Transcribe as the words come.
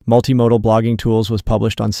Multimodal Blogging Tools was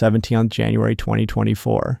published on 17th January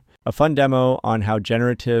 2024. A fun demo on how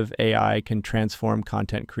generative AI can transform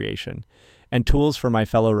content creation, and tools for my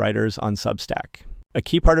fellow writers on Substack. A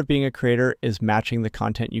key part of being a creator is matching the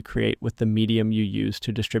content you create with the medium you use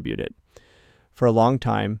to distribute it. For a long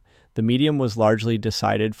time, the medium was largely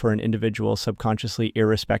decided for an individual subconsciously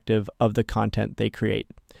irrespective of the content they create.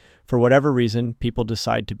 For whatever reason, people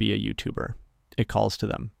decide to be a YouTuber. It calls to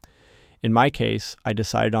them. In my case, I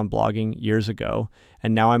decided on blogging years ago,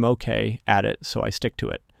 and now I'm okay at it, so I stick to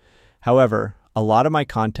it. However, a lot of my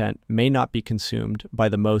content may not be consumed by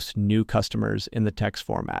the most new customers in the text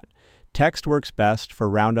format. Text works best for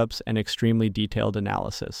roundups and extremely detailed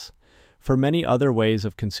analysis. For many other ways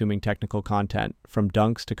of consuming technical content, from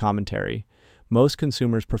dunks to commentary, most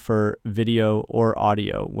consumers prefer video or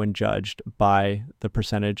audio when judged by the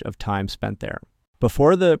percentage of time spent there.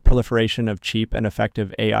 Before the proliferation of cheap and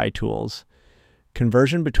effective AI tools,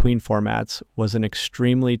 conversion between formats was an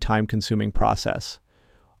extremely time-consuming process.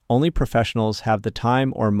 Only professionals have the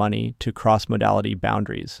time or money to cross modality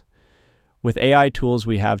boundaries. With AI tools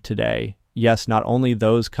we have today, yes, not only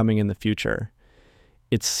those coming in the future,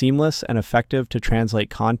 it's seamless and effective to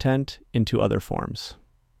translate content into other forms.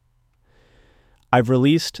 I've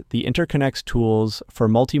released the interconnects tools for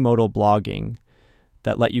multimodal blogging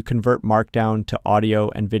that let you convert Markdown to audio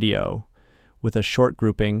and video with a short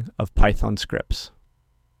grouping of Python scripts.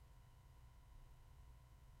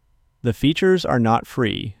 The features are not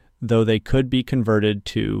free, though they could be converted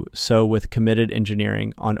to so with committed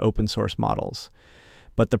engineering on open source models.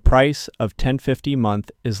 But the price of $10.50 a month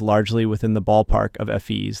is largely within the ballpark of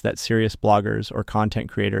fees that serious bloggers or content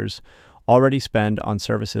creators already spend on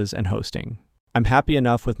services and hosting. I'm happy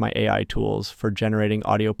enough with my AI tools for generating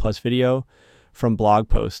audio plus video from blog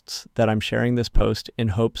posts that I'm sharing this post in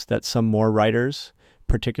hopes that some more writers,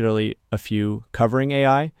 particularly a few covering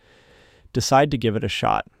AI, decide to give it a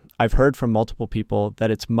shot. I've heard from multiple people that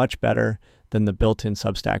it's much better than the built-in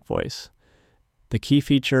Substack voice. The key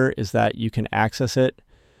feature is that you can access it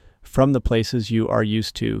from the places you are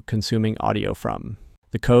used to consuming audio from.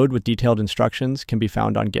 The code with detailed instructions can be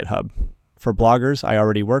found on GitHub. For bloggers I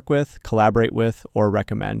already work with, collaborate with, or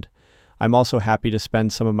recommend, I'm also happy to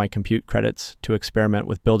spend some of my compute credits to experiment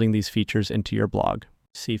with building these features into your blog.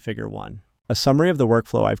 See Figure 1. A summary of the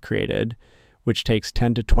workflow I've created, which takes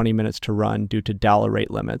 10 to 20 minutes to run due to dollar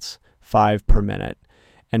rate limits, 5 per minute,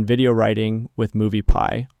 and video writing with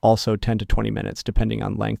MoviePy, also 10 to 20 minutes depending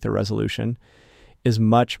on length or resolution, is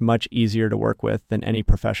much, much easier to work with than any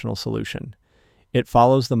professional solution. It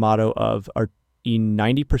follows the motto of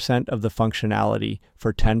 90% of the functionality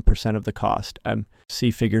for 10% of the cost.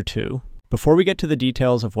 See Figure 2. Before we get to the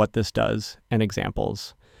details of what this does and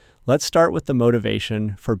examples, let's start with the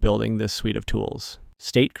motivation for building this suite of tools.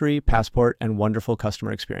 State-free, passport, and wonderful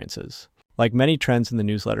customer experiences. Like many trends in the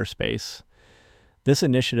newsletter space, this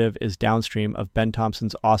initiative is downstream of Ben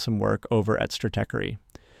Thompson's awesome work over at Stratechery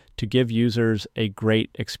to give users a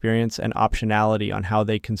great experience and optionality on how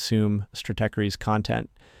they consume Stratechery's content.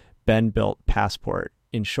 Ben built Passport.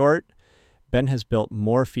 In short, Ben has built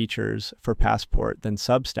more features for Passport than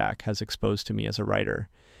Substack has exposed to me as a writer,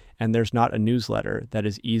 and there's not a newsletter that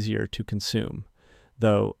is easier to consume,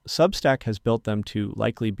 though Substack has built them to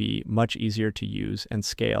likely be much easier to use and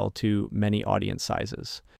scale to many audience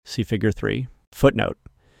sizes. See Figure 3. Footnote.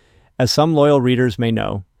 As some loyal readers may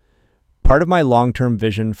know, part of my long-term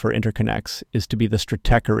vision for interconnects is to be the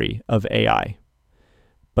Stratechery of AI,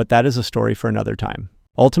 but that is a story for another time.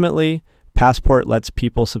 Ultimately, Passport lets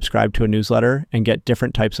people subscribe to a newsletter and get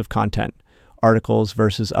different types of content, articles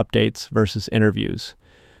versus updates versus interviews,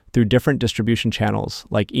 through different distribution channels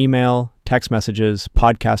like email, text messages,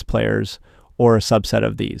 podcast players, or a subset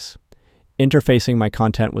of these. Interfacing my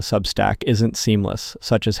content with Substack isn't seamless,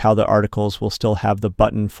 such as how the articles will still have the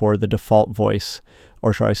button for the default voice,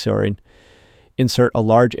 or insert a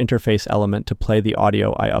large interface element to play the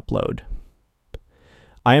audio I upload.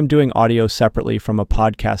 I am doing audio separately from a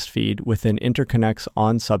podcast feed within interconnects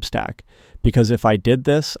on Substack, because if I did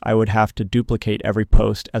this, I would have to duplicate every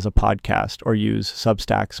post as a podcast or use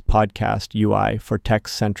Substack's podcast UI for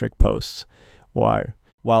text-centric posts.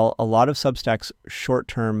 While a lot of Substack's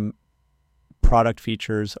short-term product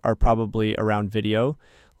features are probably around video,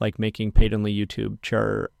 like making paid-only YouTube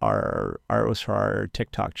our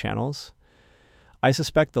TikTok channels, I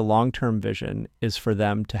suspect the long-term vision is for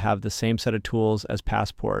them to have the same set of tools as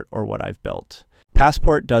Passport or what I've built.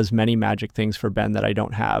 Passport does many magic things for Ben that I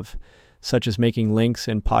don't have, such as making links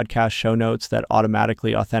in podcast show notes that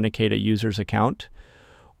automatically authenticate a user's account,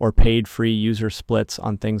 or paid free user splits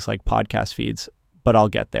on things like podcast feeds, but I'll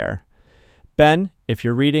get there. Ben, if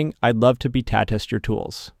you're reading, I'd love to beta test your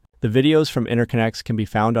tools. The videos from interconnects can be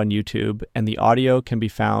found on YouTube, and the audio can be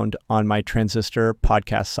found on my Transistor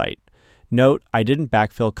podcast site. Note, I didn't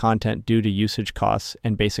backfill content due to usage costs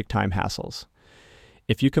and basic time hassles.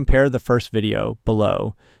 If you compare the first video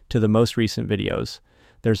below to the most recent videos,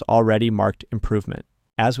 there's already marked improvement.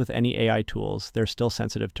 As with any AI tools, they're still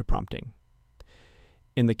sensitive to prompting.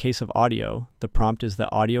 In the case of audio, the prompt is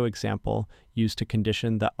the audio example used to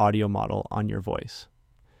condition the audio model on your voice.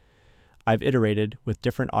 I've iterated with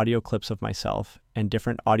different audio clips of myself and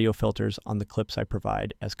different audio filters on the clips I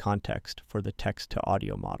provide as context for the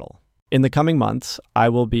text-to-audio model. In the coming months, I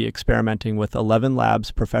will be experimenting with 11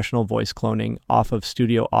 Labs professional voice cloning off of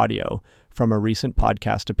studio audio from a recent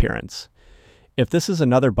podcast appearance. If this is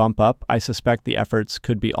another bump up, I suspect the efforts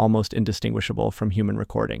could be almost indistinguishable from human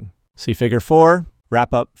recording. See Figure 4,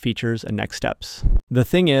 wrap up, features, and next steps. The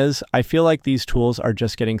thing is, I feel like these tools are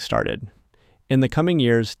just getting started. In the coming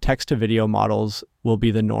years, text-to-video models will be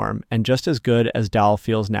the norm and just as good as DAL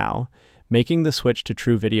feels now, making the switch to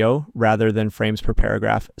true video rather than frames per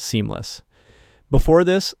paragraph seamless. Before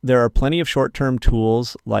this, there are plenty of short-term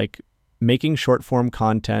tools like making short-form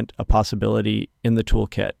content a possibility in the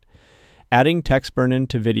toolkit, adding text burn-in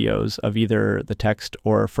to videos of either the text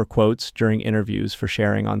or for quotes during interviews for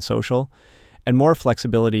sharing on social, and more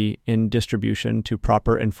flexibility in distribution to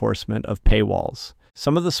proper enforcement of paywalls.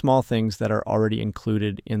 Some of the small things that are already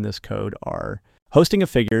included in this code are hosting of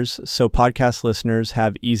figures, so podcast listeners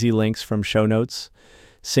have easy links from show notes,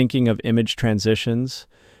 syncing of image transitions,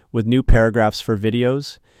 with new paragraphs for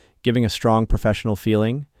videos, giving a strong professional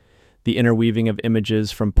feeling, the interweaving of images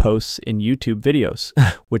from posts in YouTube videos,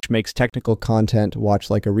 which makes technical content watch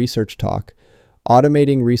like a research talk,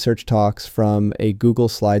 automating research talks from a Google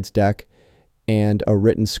Slides deck and a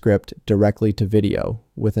written script directly to video,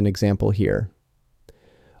 with an example here.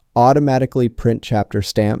 Automatically print chapter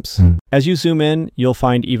stamps. As you zoom in, you'll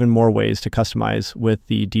find even more ways to customize with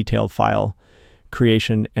the detailed file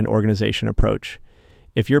creation and organization approach.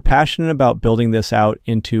 If you're passionate about building this out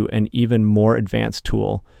into an even more advanced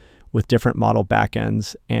tool with different model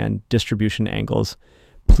backends and distribution angles,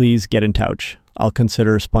 please get in touch. I'll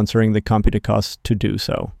consider sponsoring the computer costs to do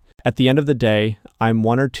so. At the end of the day, I'm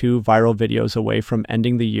 1 or 2 viral videos away from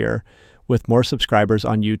ending the year with more subscribers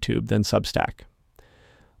on YouTube than Substack.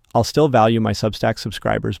 I'll still value my Substack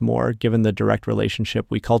subscribers more given the direct relationship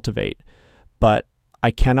we cultivate, but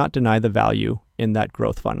I cannot deny the value in that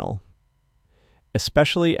growth funnel,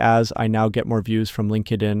 especially as I now get more views from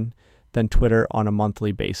LinkedIn than Twitter on a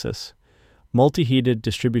monthly basis. Multi-headed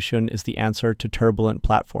distribution is the answer to turbulent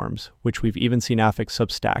platforms, which we've even seen affect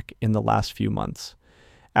Substack in the last few months.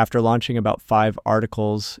 After launching about 5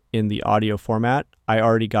 articles in the audio format, I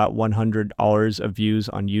already got 100 hours of views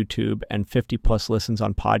on YouTube and 50 plus listens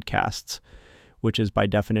on podcasts, which is by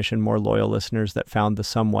definition more loyal listeners that found the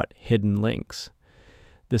somewhat hidden links.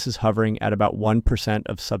 This is hovering at about 1%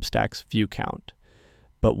 of Substack's view count,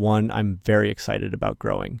 but one I'm very excited about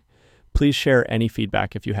growing. Please share any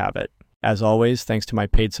feedback if you have it. As always, thanks to my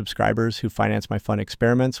paid subscribers who finance my fun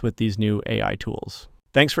experiments with these new AI tools.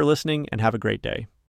 Thanks for listening and have a great day.